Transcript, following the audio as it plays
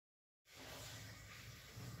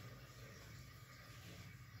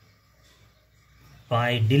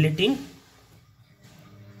by deleting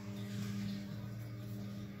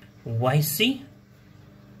YC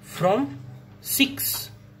from 6,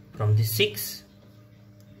 from the 6,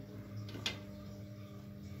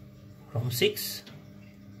 from 6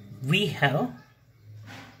 we have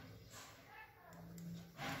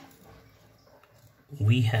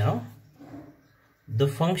the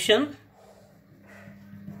function,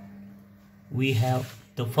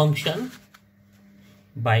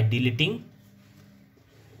 by deleting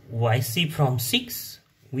YC from 6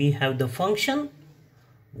 we have the function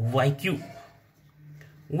YQ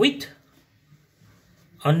with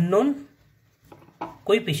unknown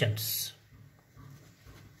coefficients.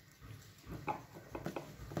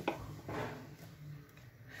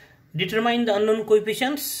 Determine the unknown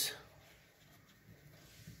coefficients.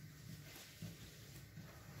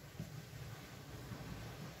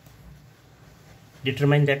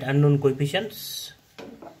 Determine that unknown coefficients.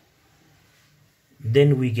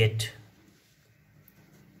 Then we get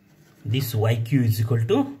this YQ is equal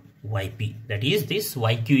to YP. That is, this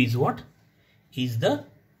YQ is what? Is the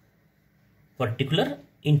particular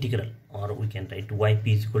integral, or we can write YP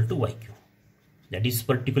is equal to YQ. That is,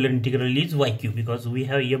 particular integral is YQ, because we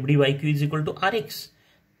have FDYQ is equal to Rx.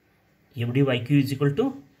 FDYQ is equal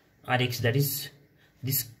to Rx. That is,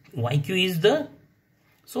 this YQ is the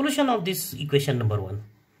solution of this equation number 1,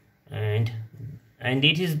 and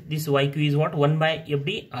it is, this YQ is what? 1 by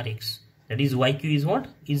FD Rx. That is, YQ is what?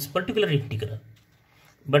 Is particular integral.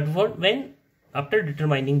 But what, when after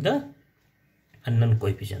determining the unknown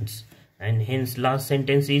coefficients, and hence last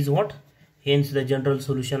sentence is what? Hence the general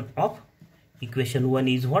solution of equation 1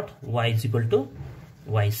 is what? Y is equal to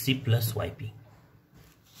YC plus YP.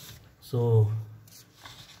 So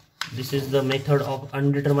this is the method of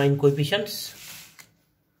undetermined coefficients.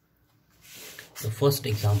 The first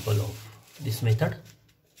example of this method: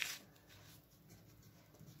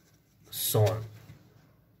 solve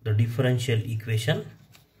the differential equation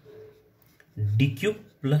d cube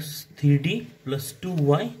plus 3d plus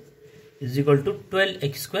 2y is equal to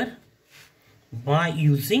 12x square by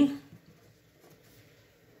using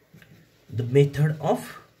the method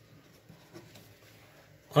of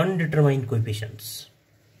undetermined coefficients.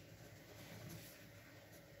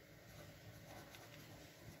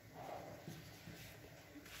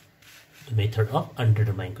 The method of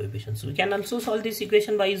undetermined coefficients. We can also solve this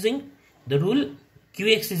equation by using the rule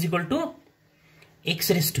Qx is equal to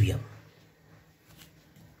x raised to m.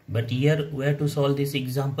 But here we have to solve this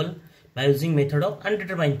example by using method of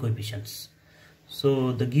undetermined coefficients.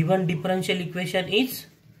 So the given differential equation is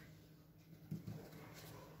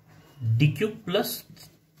d cube plus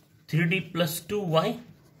 3d plus 2y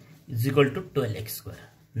is equal to 12x square.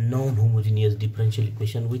 Non-homogeneous differential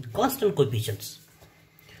equation with constant coefficients.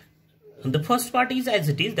 And the first part is as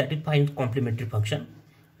it is, that is find complementary function.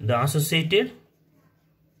 The associated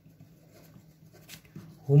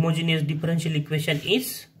homogeneous differential equation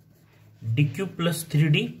is d cube plus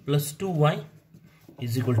 3d plus 2y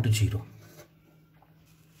is equal to 0.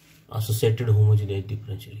 Associated homogeneous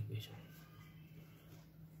differential equation.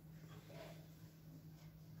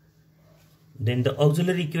 Then the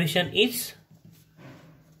auxiliary equation is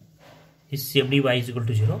CFD is equal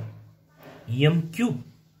to 0. M cube,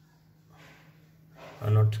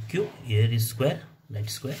 not cube, here is square, that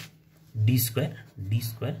square, d square, d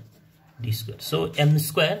square, d square. So m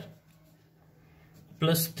square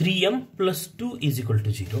plus 3m plus 2 is equal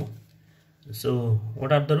to 0. So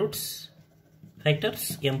what are the roots?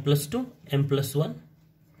 Factors m plus 2, m plus 1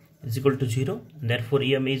 is equal to 0. Therefore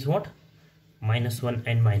m is what? Minus 1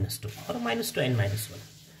 and minus 2, or minus 2 and minus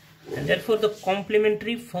 1. And therefore the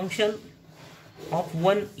complementary function of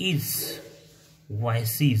 1 is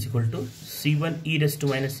yc is equal to c1 e raised to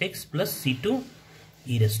minus x plus c2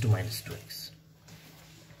 e raised to minus 2x.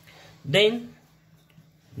 Then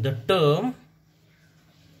the term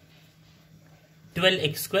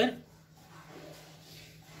 12x square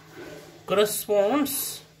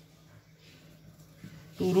corresponds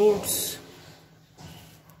to roots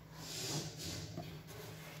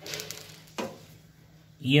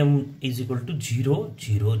m is equal to 0,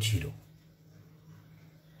 0, 0.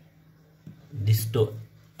 This term,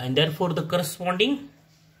 and therefore the corresponding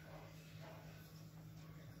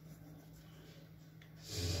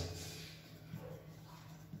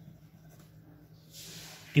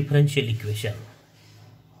differential equation,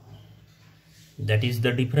 that is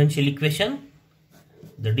the differential equation,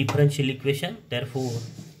 therefore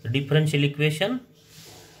the differential equation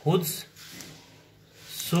whose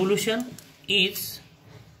solution is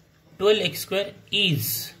 12x square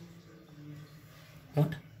is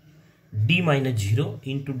what? D minus 0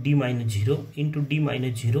 into D minus 0 into D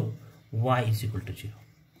minus 0 y is equal to 0.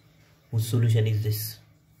 Whose solution is this?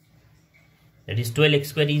 That is 12x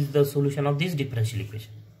square is the solution of this differential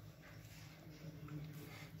equation.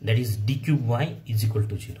 That is d cube y is equal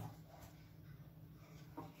to 0.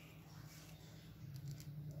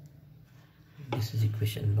 This is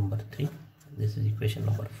equation number 3. This is equation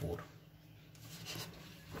number 4.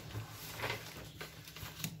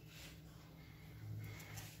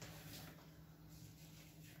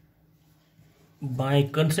 By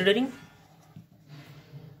considering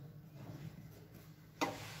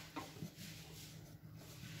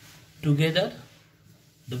together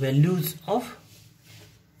the values of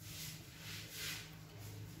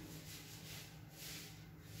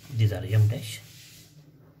these are m dash,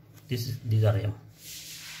 these are m,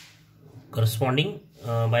 corresponding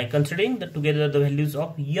by considering the together the values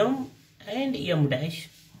of m and m dash,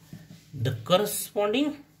 the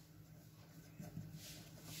corresponding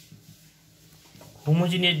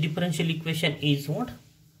homogeneous differential equation is what?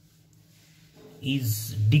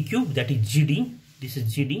 Is d cube, that is gd, this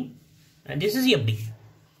is gd, and this is fd.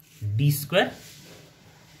 D square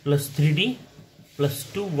plus 3d plus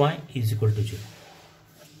 2y is equal to 0.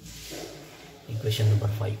 Equation number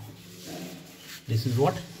 5. This is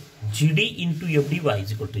what? gd into fdy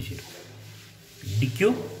is equal to 0. D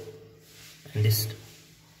cube and this.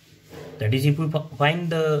 That is, if we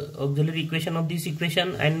find the auxiliary equation of this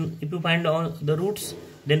equation and if you find all the roots,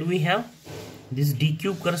 then we have this d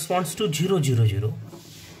cube corresponds to 0, 0, 0,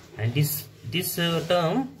 and this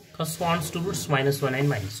term corresponds to roots minus 1 and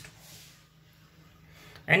minus 2.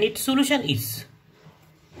 And its solution is,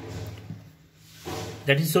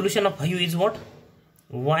 that is solution of u is what?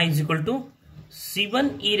 Y is equal to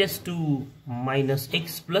c1 e raised to minus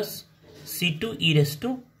x plus c2 e raised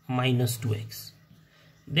to minus 2x.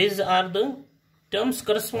 These are the terms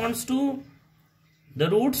corresponds to the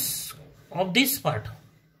roots of this part,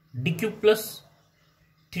 d cube plus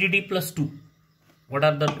 3d plus 2. What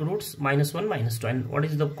are the roots? Minus 1, minus 2. And what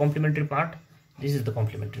is the complementary part? This is the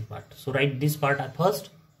complementary part. So write this part at first.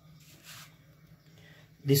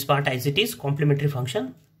 This part as it is, complementary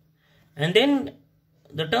function. And then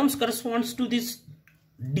the terms corresponds to this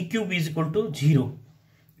d cube is equal to 0.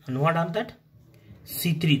 And what are that?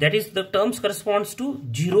 C3, that is the terms corresponds to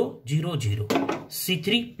 0, 0, 0.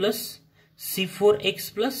 C3 plus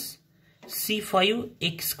C4x plus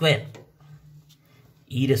C5x square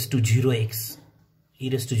e raised to 0x. E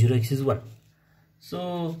raised to 0x is 1.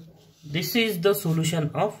 So this is the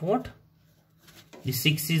solution of what? The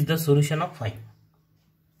 6 is the solution of 5.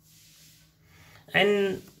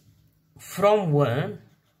 And from 1,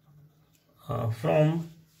 from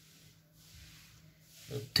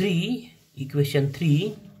 3, equation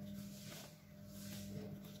 3,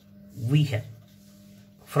 we have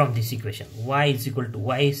from this equation y is equal to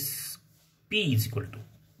p is equal to,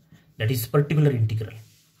 that is particular integral.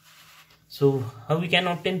 So how we can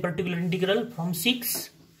obtain particular integral from 6?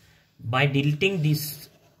 By deleting this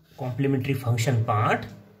complementary function part.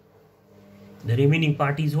 The remaining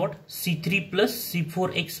part is what? C3 plus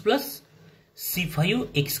C4x plus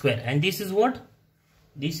C5x square, and this is what?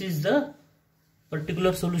 This is the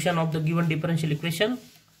particular solution of the given differential equation.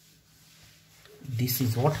 This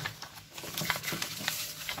is what?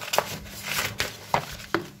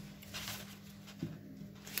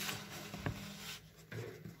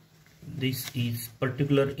 This is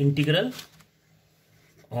particular integral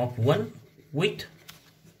of 1 with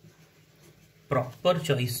proper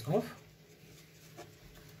choice of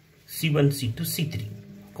C1, C2, C3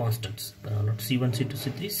 constants, not C1, C2,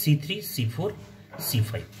 C3, C3, C4,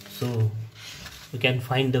 C5. So we can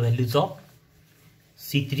find the values of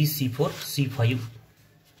C3, C4, C5.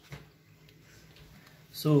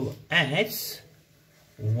 So as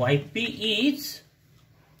YP is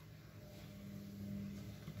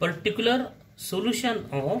particular solution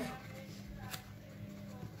of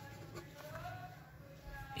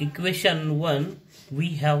equation 1, we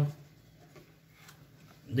have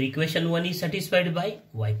the equation 1 is satisfied by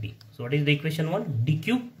YP. So what is the equation 1? D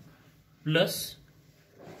cube plus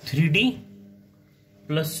 3D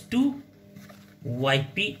plus 2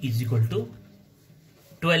 YP is equal to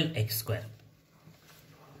 12x square.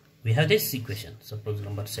 We have this equation, suppose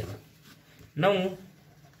number 7. Now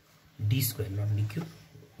D square, not D cube.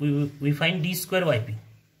 We find D square YP.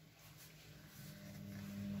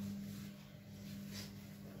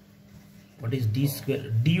 What is D square?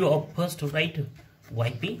 D of first write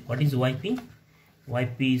YP. What is YP?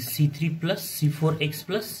 YP is C3 plus C4x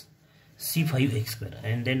plus C5x square.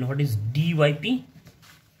 And then what is DYP?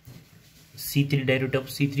 C3 derivative of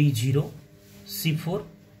C3 0, C4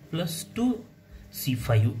 plus 2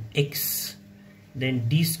 C5x. Then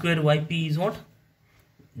D square YP is what?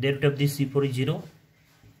 the root of this C4 is 0,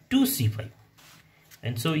 2C5.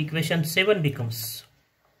 And so equation 7 becomes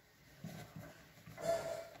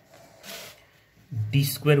d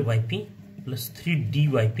square yp plus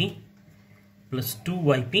 3dyp plus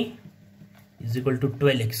 2yp is equal to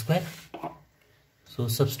 12x square. So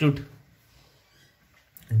substitute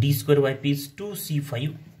d square yp is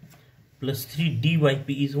 2c5 plus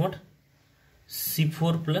 3dyp is what?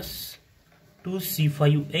 c4 plus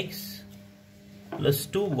 2c5x plus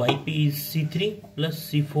 2yp is c3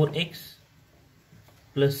 plus c4x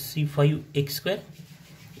plus c5x square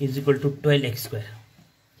is equal to 12x square.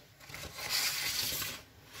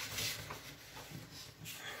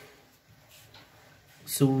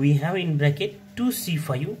 So we have in bracket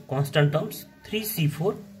 2c5 constant terms,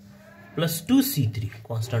 3c4 plus 2c3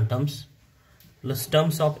 constant terms plus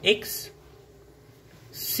terms of x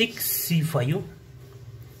 6c5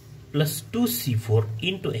 plus 2c4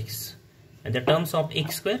 into x, and the terms of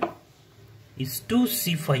x square is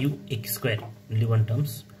 2c5x square, only one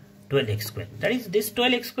terms, 12x square. That is, this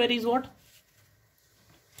 12x square is what?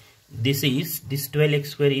 This 12x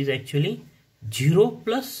square is actually 0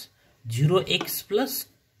 plus 0x plus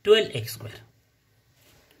 12x square.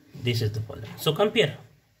 This is the problem. So compare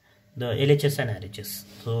the LHS and RHS.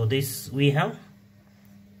 So this we have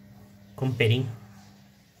comparing,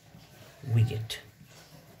 we get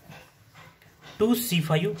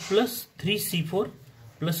 2c5 plus 3c4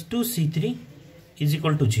 plus 2c3 is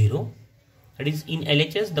equal to 0. That is, in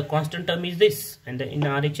LHS the constant term is this, and in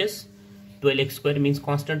RHS 12x square means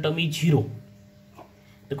constant term is 0.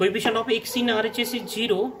 The coefficient of x in RHS is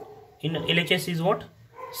 0, in LHS is what?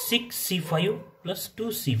 6c5 plus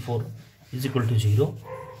 2c4 is equal to 0,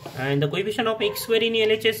 and the coefficient of x square in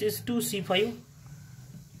LHS is 2c5,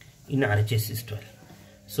 in RHS is 12.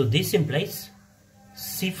 So this implies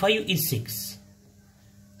c5 is 6.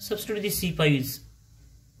 Substitute this c5 is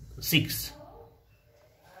 6.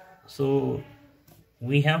 So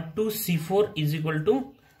we have 2c4 is equal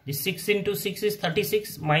to, this 6 into 6 is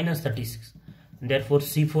 36 minus 36. Therefore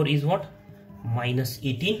c4 is what? Minus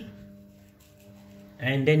 18.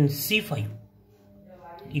 And then c5,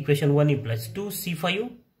 equation 1 implies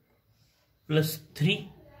 2c5 plus 3,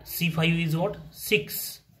 c5 is what?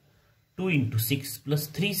 6, 2 into 6 plus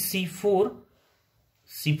 3c4,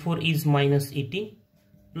 c4 is minus 18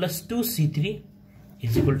 plus 2c3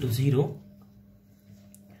 is equal to 0.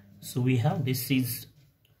 So we have, this is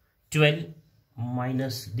 12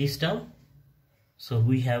 minus this term, so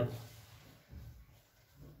we have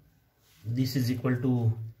this is equal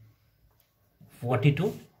to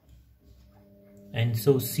 42, and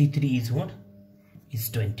so c3 is what? Is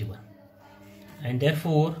 21, and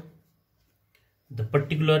therefore the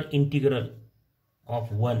particular integral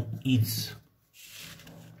of 1 is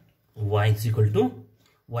y is equal to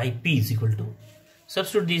yp is equal to,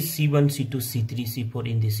 substitute this c1, c2, c3, c4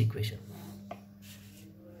 in this equation.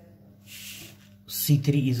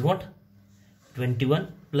 C3 is what? 21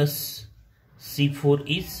 plus c4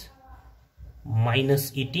 is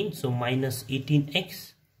minus 18, so minus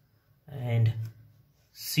 18x, and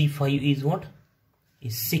c5 is what?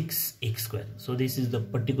 Is 6x square. So this is the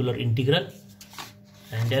particular integral,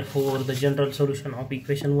 and therefore the general solution of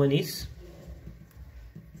equation 1 is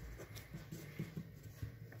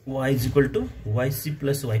y is equal to yc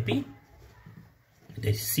plus yp, that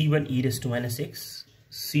is c1 e raised to minus x,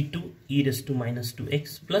 c2 e raised to minus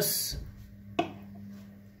 2x plus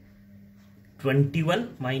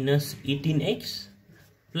 21 minus 18x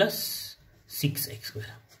plus 6x square.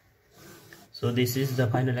 So this is the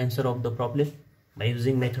final answer of the problem by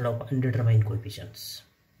using method of undetermined coefficients.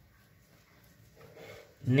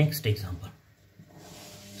 Next example,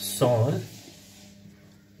 solve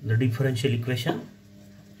the differential equation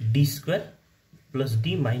d square plus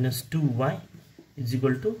d minus 2y is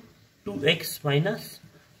equal to 2x minus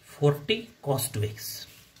 40 cos 2x.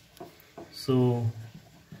 So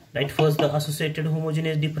write first the associated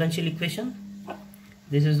homogeneous differential equation.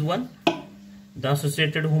 This is one. The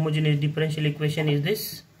associated homogeneous differential equation is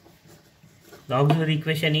this. The auxiliary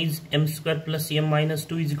equation is m square plus m minus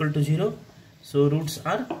 2 is equal to 0. So roots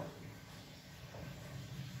are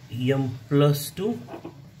m plus 2,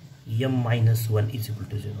 m minus 1 is equal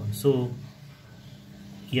to 0. So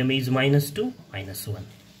m is minus 2 minus 1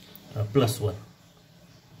 plus 1,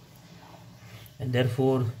 and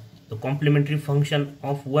therefore the complementary function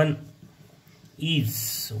of 1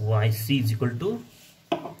 is yc is equal to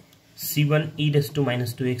c1 e raised to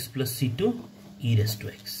minus 2x plus c2 e raised to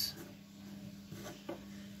x.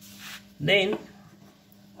 Then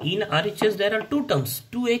in RHS there are two terms,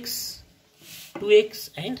 2x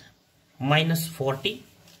and minus 40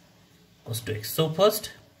 cos 2x. So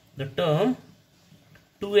first the term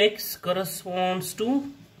 2x corresponds to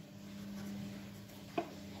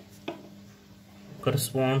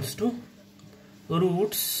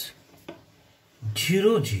roots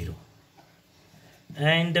 0, 0,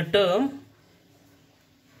 and the term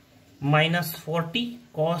minus 40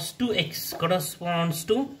 cos 2x corresponds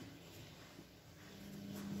to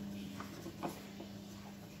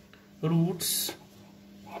roots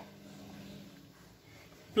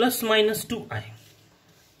plus minus 2i,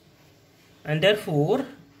 and therefore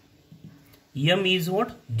m is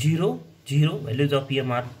what? 0, 0. Values of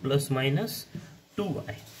m are plus minus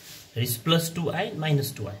 2i. That is plus 2i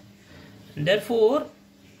minus 2i. And therefore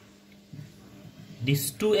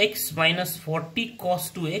this 2x minus 40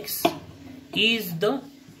 cos 2x is the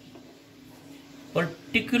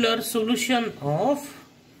particular solution of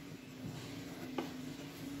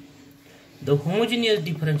the homogeneous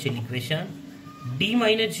differential equation d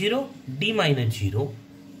minus 0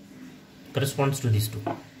 corresponds to these two.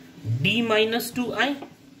 D minus 2i,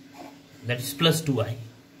 that is plus 2i,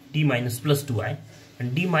 d minus plus 2i,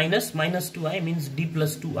 and d minus minus 2i means d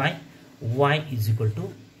plus 2i, y is equal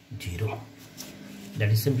to 0. That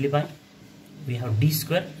is simplified. We have d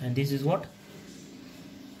square, and this is what?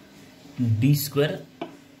 D square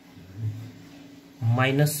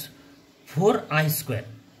minus 4i square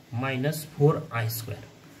minus 4i square.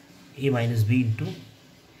 A minus b into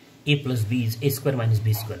a plus b is a square minus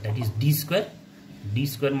b square. That is d square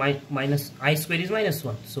minus I square is minus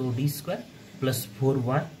 1. So d square plus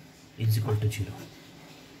 4y is equal to 0.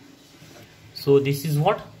 So this is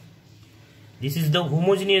what? This is the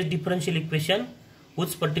homogeneous differential equation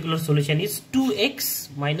whose particular solution is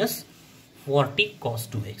 2x minus 40 cos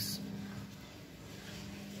 2x.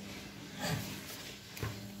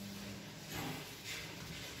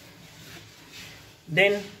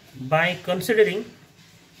 Then by considering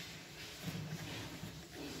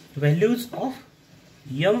values of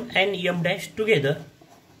m and m dash together,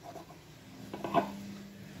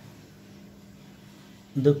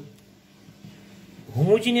 the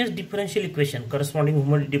homogeneous differential equation, corresponding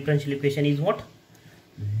homogeneous differential equation is what?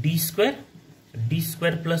 D square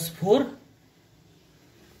plus 4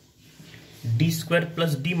 d square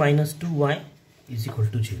plus d minus 2y is equal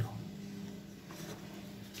to 0.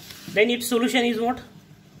 Then its solution is what?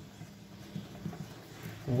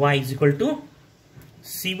 Y is equal to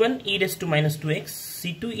c1 e raised to minus 2x,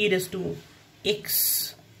 c2 e raised to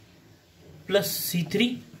x plus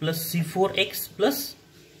c3 plus c4x plus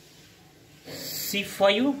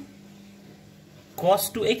c5 cos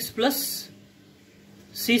 2x plus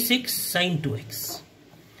c6 sin 2x.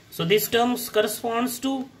 So these terms corresponds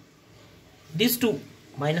to these two,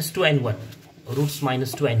 minus 2 and 1, roots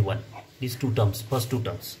minus 2 and 1, these two terms, first two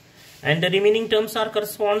terms, and the remaining terms are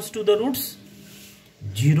corresponds to the roots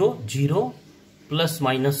 0, 0 plus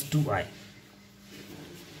minus 2i.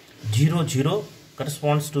 0, 0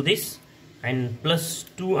 corresponds to this, and plus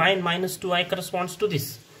 2i and minus 2i corresponds to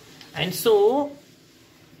this, and so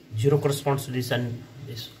 0 corresponds to this and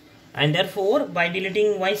this, and therefore by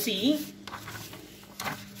deleting yc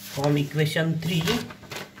from equation 3,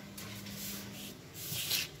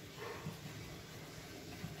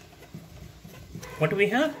 what we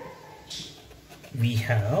have? We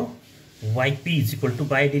have yp is equal to,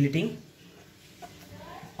 by deleting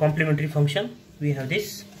complementary function, we have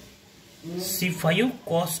this c5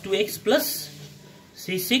 cos 2x plus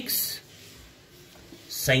c6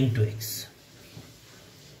 sin 2x.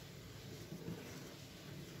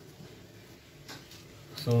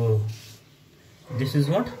 So this is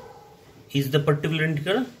what is the particular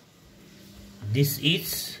integral. This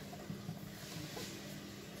is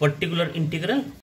particular integral